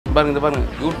பாருங்க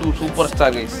YouTube superstar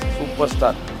guys,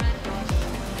 superstar.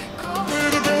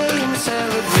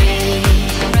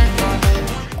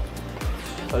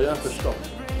 சரியா fish top.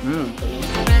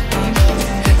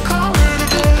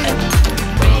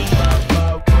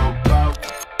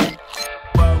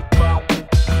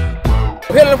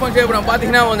 Hello friends, இப்போ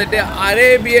பாத்தீங்கன்னா வந்துட்டு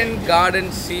Arabian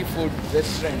Seafood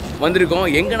Restaurant வந்திருக்கோம்.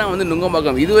 எங்கனா வந்து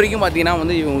நுங்கம்பாக்கம். இது வரைக்கும் பாத்தீங்கன்னா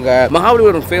வந்து இவங்க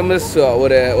மகாபலிபுரம் ஃபேமஸ்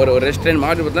ஒரு ரெஸ்டாரன்ட்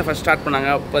மகாபலிபுரத்துல ஃபர்ஸ்ட் ஸ்டார்ட் பண்ணாங்க.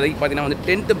 அப்போதைக்கு பாத்தீங்கன்னா வந்து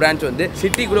 10th பிரான்ச் வந்து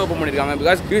சிட்டிக்குள்ள ஓபன் பண்ணிருக்காங்க.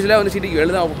 பிகாஸ் யூசுவலா வந்து சிட்டிக்கு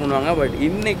வெளிய தான் ஓபன் பண்ணுவாங்க. பட்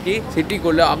இன்னைக்கு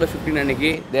சிட்டிக்குள்ள ஆகஸ்ட் 15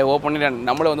 அன்னைக்கு தே ஓபன் பண்ணி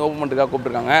நம்மள வந்து ஓபன் பண்றதுக்காக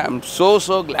கூப்பிட்டுருக்காங்க. ஐ அம்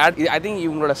so glad. I think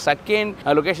இவங்களோட செகண்ட்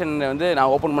லொகேஷன் வந்து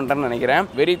நான் ஓபன் பண்றேன்னு நினைக்கிறேன்.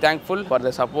 Very thankful for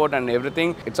the support and everything.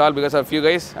 It's all because of you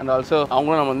guys and also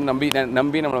அவங்களும் நம்ம வந்து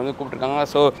நம்பி நம்மளை வந்து கூப்பிட்டுருக்காங்க.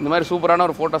 ஸோ இந்த மாதிரி சூப்பரான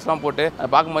ஒரு ஃபோட்டோஸ்லாம் போட்டு அதை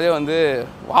பார்க்கும்போதே வந்து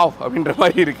வாவ் அப்படின்ற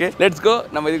மாதிரி இருக்குது. Let's go.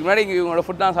 நம்ம இதுக்கு முன்னாடி இவங்களோட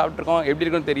ஃபுட் தான் சாப்பிட்ருக்கோம். எப்படி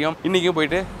இருக்குன்னு தெரியும். இன்றைக்கும்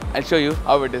போயிட்டு I'll show you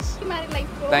how it is.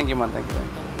 Thank you man.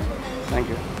 Thank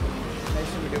you.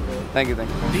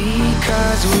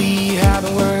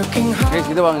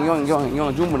 இதை வாங்க இங்கே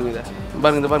வாங்க ஜூம் பண்ணுங்க.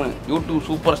 இதை பாருங்க YouTube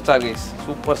superstar guys,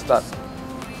 superstar.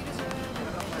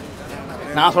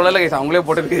 நான் சொல்லலை கைஸ், அவங்களே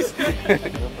போட்டு guys.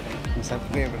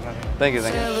 Thank you.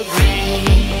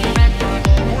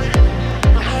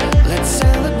 Let's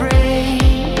celebrate.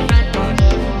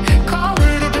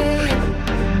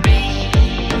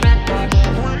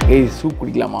 Hey, soup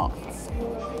குடிக்கலாமா?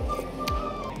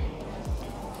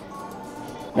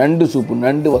 நண்டு சூப்பு,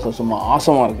 நண்டு வசமா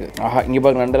ஆசமாக இருக்குது. ஆஹா, இங்கே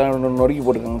பார்க்க நண்டெல்லாம் நொறுக்கி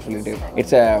போட்டுருக்காங்கன்னு சொல்லிட்டு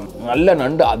இட்ஸ் நல்ல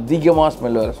நண்டு அதிகமாக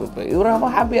ஸ்மெல் வர சூப்பு. இது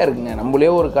ரொம்ப ஹாப்பியாக இருக்குங்க. நம்மளே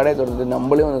ஒரு கடை தொடர்ந்து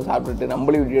நம்மளே வந்து சாப்பிட்டுட்டு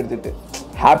நம்மளே வீடியோ எடுத்துகிட்டு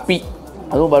ஹாப்பி.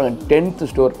 அதுவும் பாருங்கள் 10th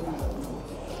store.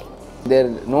 There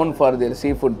known for their sea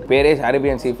food. பேரே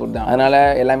அரேபியன் சீ ஃபுட் தான். அதனால்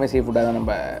எல்லாமே சீ ஃபுட்டாக தான்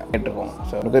நம்ம கேட்டிருக்கோம்.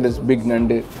 ஸோ லுக் இஸ் பிக்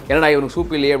நண்டு. ஏன்னா இவனுக்கு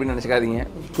சூப் இல்லையே அப்படின்னு நினச்சிக்காதீங்க.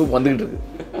 சூப் வந்துக்கிட்டு இருக்கு.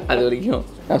 அது வரைக்கும்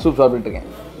நான் சூப் சாப்பிட்டுருக்கேன்.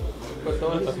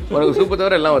 உனக்கு சூப்பை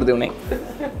தவிர எல்லாம் வருது உனே.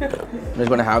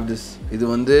 Just gonna have this. இது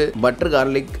வந்து பட்டர்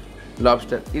கார்லிக்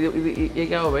லாப்ஸ்டர். இது ये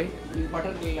क्या हो भाई?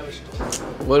 Butter lobster.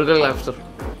 Burger lobster.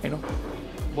 I know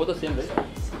both the same right?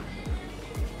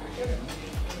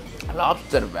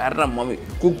 Lobster வேற மம்மி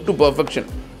குக் டு பர்ஃபெக்ஷன்.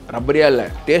 ரப்பரியா இல்லை,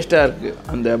 டேஸ்ட்டாக இருக்குது.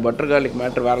 அந்த பட்டர் கார்லிக்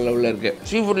மேட்டர் வேறு லெவலில் இருக்குது.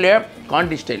 சீ ஃபுட்லேயே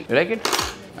காண்டி style. Like it,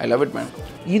 I love it man.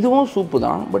 இதுவும் சூப்பு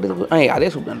தான். பட் இது அதே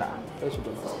சூப் தான்டா. அதே சூப்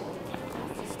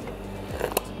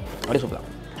தான்.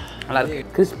 நல்லா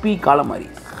இருக்கு. கிறிஸ்பி காலை மாதிரி.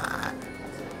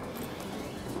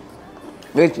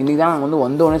 வேஸ்ட் இன்றைக்கி தான் நாங்கள் வந்து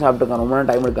வந்தோடனே சாப்பிட்ருக்கோம். ரொம்ப நேரம்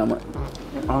டைம் எடுக்காமல்.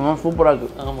 ஆனால் சூப்பராக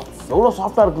இருக்குது. ஆமாம், எவ்வளோ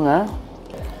சாஃப்டாக இருக்குங்க.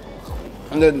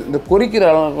 இந்த பொரிக்கிற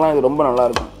அளவுக்குலாம் இது ரொம்ப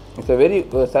நல்லாயிருக்கும். இட்ஸ் வெரி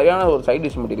சரியான ஒரு சைட்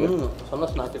டிஷ் மெட்டீரியல். சொன்ன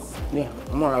ஸ்நாக்ஸ்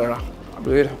ரொம்ப நல்லா.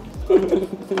 அப்படியே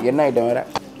என்ன ஐட்டம் வேறு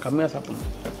கம்மியாக சாப்பிடணும்.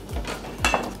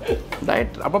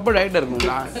 டயட் அப்பப்போ டயட்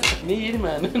இருக்குங்களா?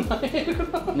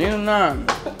 நீனா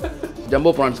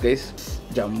jumbo prawns guys.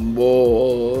 Jumbo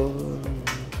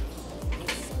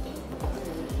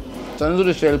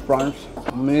tandoori style prawns.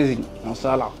 Amazing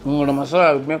masala. உங்களோட மசாலா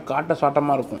எப்பவுமே காட்ட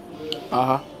சாட்டமாக இருக்கும்.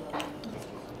 ஆஹா,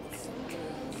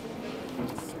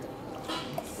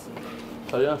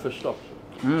 சரியான ஃபிஷ் டாப்.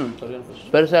 சரியான ஃபிஷ்.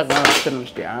 பெருசாக இருக்கலாம் வச்சுட்டு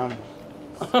வச்சிட்டியா?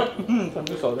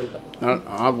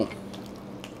 ஆகும்.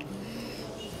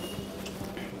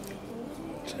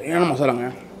 சரியான மசாலாங்க.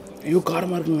 ஐயோ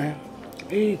காரமாக இருக்குங்க.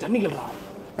 ஏய் தண்ணி கிளறான்.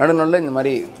 நடுநல்ல இந்த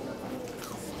மாதிரி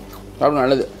சாப்பிட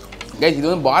நல்லது கைஸ். இது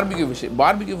வந்து பார்பிக்யூ ஃபிஷ்.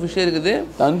 பார்பிக்யூ ஃபிஷ்ஷே இருக்குது,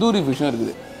 தந்தூரி ஃபிஷ்ஷும்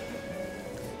இருக்குது.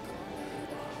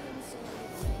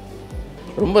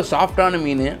 ரொம்ப சாஃப்டான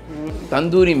மீன்.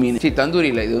 தந்தூரி மீன். தந்தூரி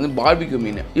இல்லை, இது வந்து பார்பிக்யூ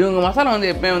மீன். இவங்க மசாலா வந்து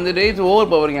எப்போயும் வந்து ரேஸ்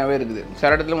ஓவர் பவரிங்காகவே இருக்குது. சில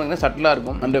இடத்துல பார்த்தீங்கன்னா சட்டிலாக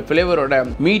இருக்கும். அந்த ஃப்ளேவரோட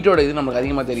மீட்டோட இது நமக்கு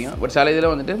அதிகமாக தெரியும். பட் சில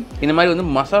இதில் வந்துட்டு இந்த மாதிரி வந்து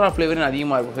மசாலா ஃப்ளேவரும்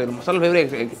அதிகமாக இருக்கும். ஸோ மசாலா ஃப்ளேவர்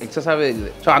எக்ஸஸாகவே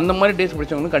இருக்குது. ஸோ அந்த மாதிரி டேஸ்ட்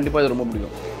பிடிச்சவங்களுக்கு கண்டிப்பாக இது ரொம்ப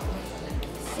பிடிக்கும்.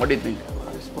 What you think?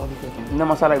 இந்த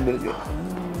மசாலா எப்படி இருக்குது?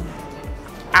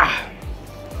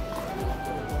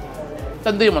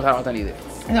 தந்தூரி மசாலா தான் இது.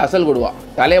 அசல் கொடுவா.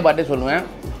 தலையை பாட்டே சொல்லுவேன்,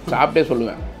 சாப்பிட்டே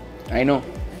சொல்லுவேன். I know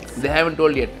they heaven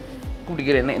told yet.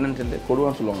 கூப்பிட்டு என்னன்னு சொல்லி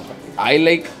கொடுவான்னு சொல்லுவாங்க. ஐ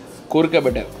லைக் குறுக்க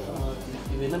பெட்டர்.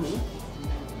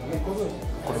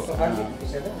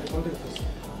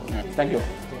 தேங்க்யூ.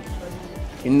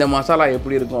 இந்த மசாலா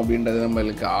எப்படி இருக்கும் அப்படின்றது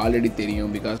நம்மளுக்கு ஆல்ரெடி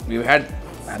தெரியும். பிகாஸ் வி ஹேட்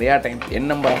நிறையா டைம்ஸ்,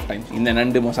 நம்பர் ஆஃப் டைம்ஸ் இந்த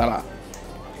நண்டு மசாலா.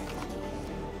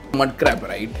 மட் கிராப்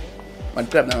ரைட்?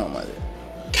 மட் கிராப் தான் அது.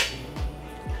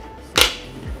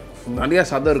 நிறையா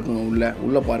சதம் இருக்குங்க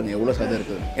உள்ளே பாருங்கள் எவ்வளோ சதம்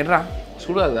இருக்குது. ஏன்றா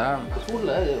சுடாதா?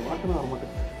 சூடில் வாட்டமாக வர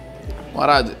மாட்டேன்.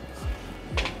 வராது,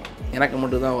 எனக்கு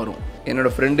மட்டும்தான் வரும்.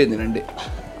 என்னோடய ஃப்ரெண்டு இந்த நண்டு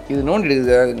இது நோண்டி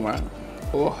எடுக்குதுமா.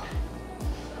 ஓ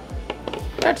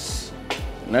தட்ஸ்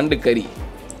நண்டு கறி.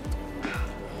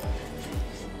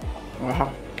 ஆஹா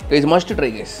Guys, must try,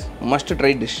 guys. Must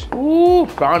try dish. Ooh,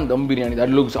 prawn dum biryani. That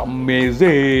looks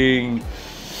amazing.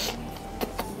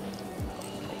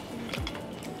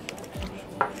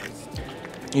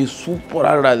 It's super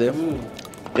hard.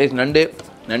 Guys,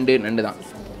 நண்டு தான்.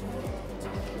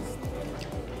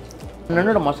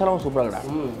 நண்டோட மசாலாவும் சூப்பரா இருக்குடா.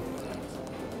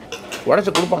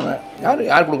 உடைச்சு கொடுப்பாங்க.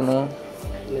 யார் கொடுக்கணும்?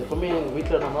 எப்பவுமே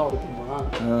வீட்டில் நம்ம உடைக்குமா?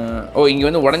 ஓ, இங்கே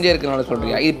வந்து உடஞ்சே இருக்கிறனால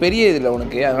சொல்றியா? இது பெரிய இதில்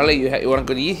உனக்கு, அதனால உனக்கு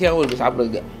கொஞ்சம் ஈஸியாகவும் இருக்குது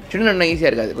சாப்பிட்றதுக்கு. சின்ன நண்டா ஈஸியாக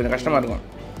இருக்காது, கொஞ்சம் கஷ்டமாக இருக்கும்.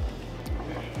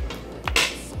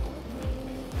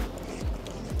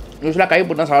 யூஸ்வலாக கை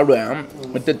போட்டு தான் சாப்பிடுவேன்.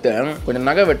 மித்தத்தை கொஞ்சம்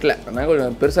நகை வெட்டலை, நகை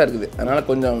கொஞ்சம் பெருசாக இருக்குது, அதனால்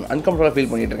கொஞ்சம் அன்கம்ஃபர்டபுளாக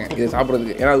ஃபீல் பண்ணிகிட்டு இருக்கேன் இது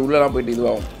சாப்பிட்றதுக்கு. ஏன்னா அது உள்ளெலாம் போயிட்டு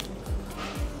இதுவாகும்.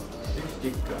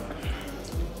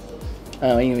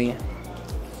 வைங்க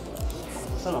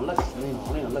நல்லா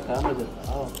கேமரா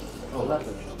நல்லா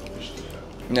இருக்கு.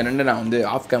 இந்த ரெண்டு நான் வந்து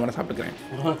ஆஃப் கேமரா சாப்பிட்டுக்கிறேன்.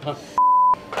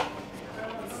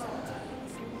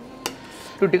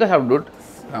 டிக்கா சாப்பிட்டு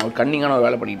நான் ஒரு கன்னிங்கான ஒரு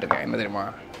வேலை பண்ணிகிட்டு இருக்கேன். என்ன தெரியுமா,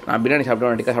 நான் பிரியாணி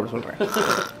சாப்பிட்டு டிக்கா சாப்பிட சொல்கிறேன்.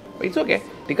 இட்ஸ் ஓகே,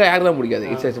 டிக்கா யாருக்கு தான் பிடிக்காது.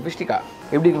 It's fish tikka.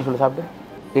 எப்படி இருக்குன்னு சொல்லி சாப்பிட்டு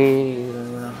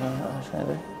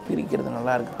பிரிக்கிறது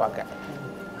நல்லா இருக்குது பார்க்க.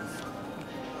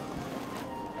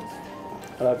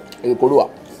 இது கொடுவா,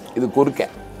 இது கொறுக்க.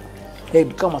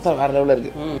 டிக்கா மசாலா வேறு லெவலில்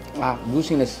இருக்குது.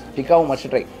 Juiciness டிக்காவும் must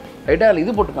try. லைட்டாக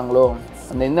இது போட்டிருக்காங்களோ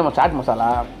அந்த இந்த சாட் மசாலா?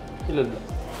 இல்லை.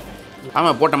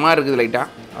 ஆமாம், போட்ட மாதிரி இருக்குது லைட்டாக.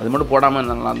 அது மட்டும் போடாமல்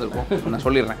இருந்தால் நல்லா இருந்திருக்கும். நான்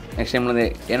சொல்லிடுறேன் நெக்ஸ்ட் டைம்லேருந்து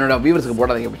என்னோட வியூவர்ஸுக்கு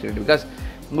போடாதீங்க அப்படின்னு சொல்லிட்டு. பிகாஸ்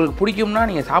உங்களுக்கு பிடிக்கும்னா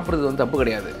நீங்கள் சாப்பிட்றது வந்து தப்பு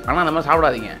கிடையாது, ஆனால் அந்த மாதிரி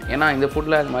சாப்பிடாதீங்க. ஏன்னா இந்த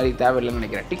ஃபுட்டில் அது மாதிரி தேவையில்லைன்னு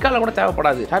நினைக்கிறேன். டிக்காவில் கூட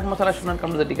தேவைப்படாது. Chat masala should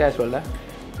come to the tikka as well.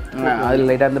 அதில்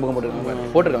லைட்டாக இந்த பக்கம்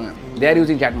போட்டிருக்காங்க they are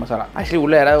using chat masala. Actually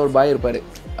உள்ளே யாராவது ஒரு பாய் இருப்பார்,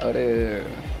 அவர்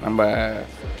நம்ம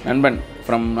நண்பன்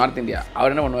ஃப்ரம் நார்த் இந்தியா.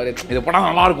 அவர் என்ன பண்ணுவார், இதை போட்டால்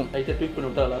நல்லாயிருக்கும்.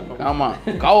 ஆமாம்,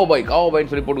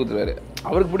 காவோபாய்னு சொல்லி போட்டு கொடுத்துருவாரு.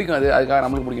 அவருக்கு பிடிக்கும் அது, அதுக்காக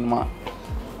நம்மளுக்கு பிடிக்கணுமா?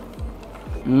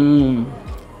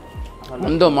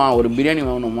 வந்தோமா ஒரு பிரியாணி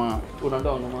வாங்கணுமா, ஒரு நண்டு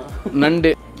வாங்கணுமா?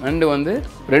 நண்டு வந்து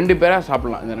 2 பேராக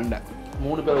சாப்பிட்லாம். இந்த நண்டை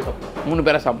 3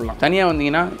 பேராக சாப்பிட்லாம். தனியாக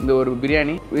வந்தீங்கன்னா இந்த ஒரு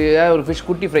பிரியாணி, ஏதாவது ஒரு ஃபிஷ்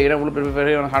குட்டி ஃப்ரை, இவ்வளோ பெரிய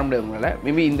ஃப்ரை சாப்பிட முடியாது உங்களால்.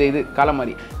 மேபி இந்த இது காலை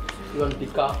மாதிரி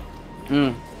டிக்கா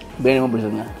பிரியாணி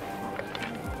பிடிச்சிருங்க.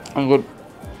 அவங்க ஒரு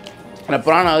அந்த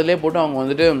ப்ரான் அதிலே போட்டு அவங்க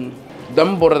வந்துட்டு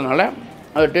தம் போடுறதுனால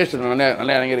அது டேஸ்ட்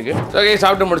நல்லா இறங்கியிருக்கு. ஓகே,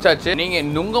 சாப்பிட்டு முடிச்சாச்சு. நீங்கள்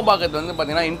நுங்கம்பாக்கத்தில் வந்து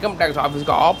பார்த்தீங்கன்னா இன்கம் டேக்ஸ்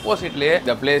ஆஃபீஸ்க்கு ஆப்போசிட்லேயே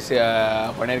இந்த பிளேஸ்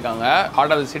பண்ணியிருக்காங்க,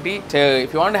 heart of the city.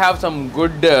 If you want have some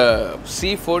good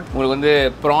sea food, உங்களுக்கு வந்து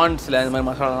ப்ரான்ஸில் இந்த மாதிரி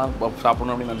மசாலாலாம்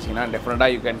சாப்பிடணும் அப்படின்னு நினச்சிங்கன்னா டெஃபினட்டாக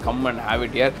you can come and have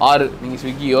it year. R நீங்கள்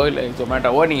ஸ்விக்கியோ இல்லை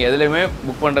ஜொமேட்டோவோ நீங்கள் எதுலையுமே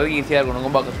புக் பண்ணுறதுக்கு ஈஸியாக இருக்கும்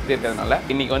நுங்கம்பாக்கம் சுற்றி இருக்கிறதுனால.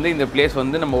 இன்றைக்கி வந்து இந்த பிளேஸ்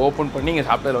வந்து நம்ம ஓப்பன் பண்ணி இங்கே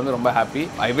சாப்பிட்டதில் வந்து ரொம்ப happy.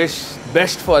 I wish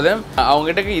best for them.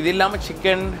 அவங்ககிட்ட இது இல்லாமல்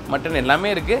சிக்கன் மட்டன்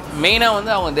எல்லாமே இருக்குது. மெயினாக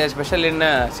வந்து அவங்க தேர் ஸ்பெஷல் இன்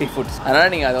சீ ஃபுட்ஸ்.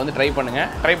 அதனால் நீங்கள் அதை வந்து ட்ரை பண்ணுங்கள்.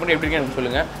 ட்ரை பண்ணி எப்படி இருக்குன்னு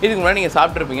சொல்லுங்கள். இதுக்கு முன்னாடி நீங்கள்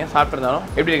சாப்பிட்ருப்பீங்க, சாப்பிட்ருந்தாலும்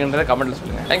எப்படி இருக்குன்றதை கமெண்ட்டில்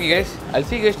சொல்லுங்கள். Thank you guys. I'll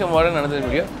see you guys tomorrow in another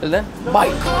video. Till then,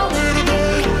 bye.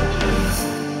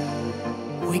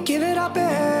 We give it our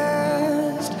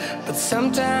best, but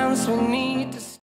sometimes we need to